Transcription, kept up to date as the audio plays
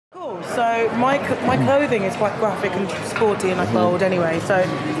So my clothing is quite graphic and sporty and like bold anyway. So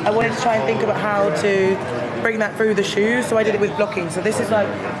I wanted to try and think about how to bring that through the shoes. So I did it with blocking. So this is like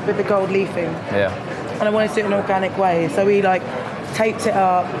with the gold leafing. Yeah. And I wanted to do it in an organic way. So we like taped it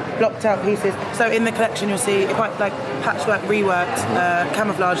up, blocked out pieces. So in the collection you'll see quite like patchwork, reworked,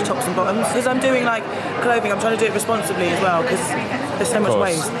 camouflage tops and bottoms. Because I'm doing like clothing, I'm trying to do it responsibly as well because there's so much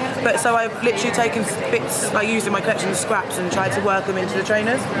waste. But so I've literally taken bits I used in my collection, scraps, and tried to work them into the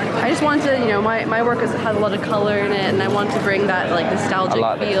trainers. I just wanted to, you know, my work has a lot of color in it, and I wanted to bring that like nostalgic feel.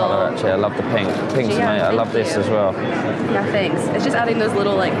 I like the color actually. I love the pink. Pink's amazing. I love this as well. Yeah, thanks. It's just adding those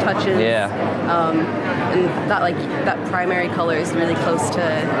little like touches. Yeah. And that like that primary color is really close to.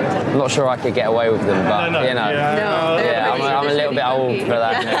 I'm not sure I could get away with them, but you know. Yeah, I'm a little bit old for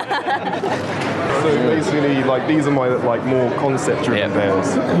that. So basically, like these are my like more concept-driven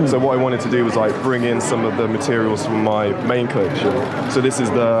pairs. So what I wanted to do was like bring in some of the materials from my main collection. So this is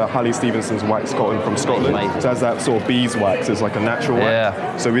the Hallie Stevenson's wax cotton from Scotland. So it has that sort of beeswax. It's like a natural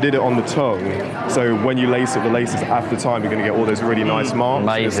wax. So we did it on the tongue. So when you lace it, the laces after time, you're going to get all those really nice marks.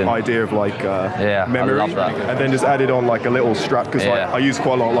 Amazing. This idea of like memory. I love that. And then just added on like a little strap because like I use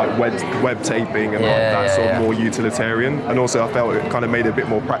quite a lot of like web taping and like that sort of more utilitarian. And also I felt it kind of made it a bit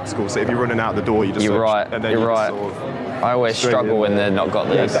more practical. So if you're running out the door, you just you're right. And then you're right. Sort of I always struggle when they're not got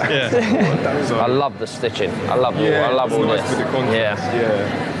these. I love the stitching. I love all this. With the contrast.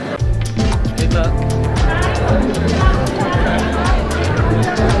 Good luck.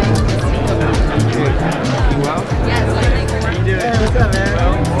 You well? Yes. How you doing? What's up, man?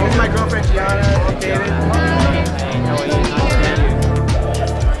 Well, this is my girlfriend Gianna, David. Hey, how are you? Nice to meet you.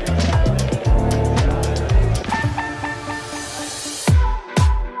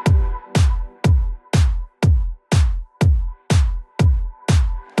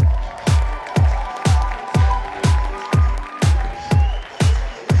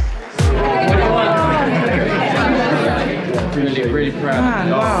 Really proud.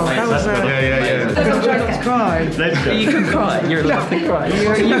 Man, wow, that was I'm trying not to cry. Let's go. You can cry. You're allowed to cry.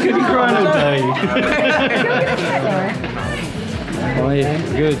 You could be crying all day. How are you?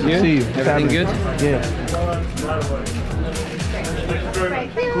 Good. You? See you. Everything good? Yeah.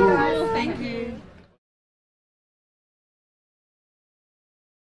 Cool. Thank you.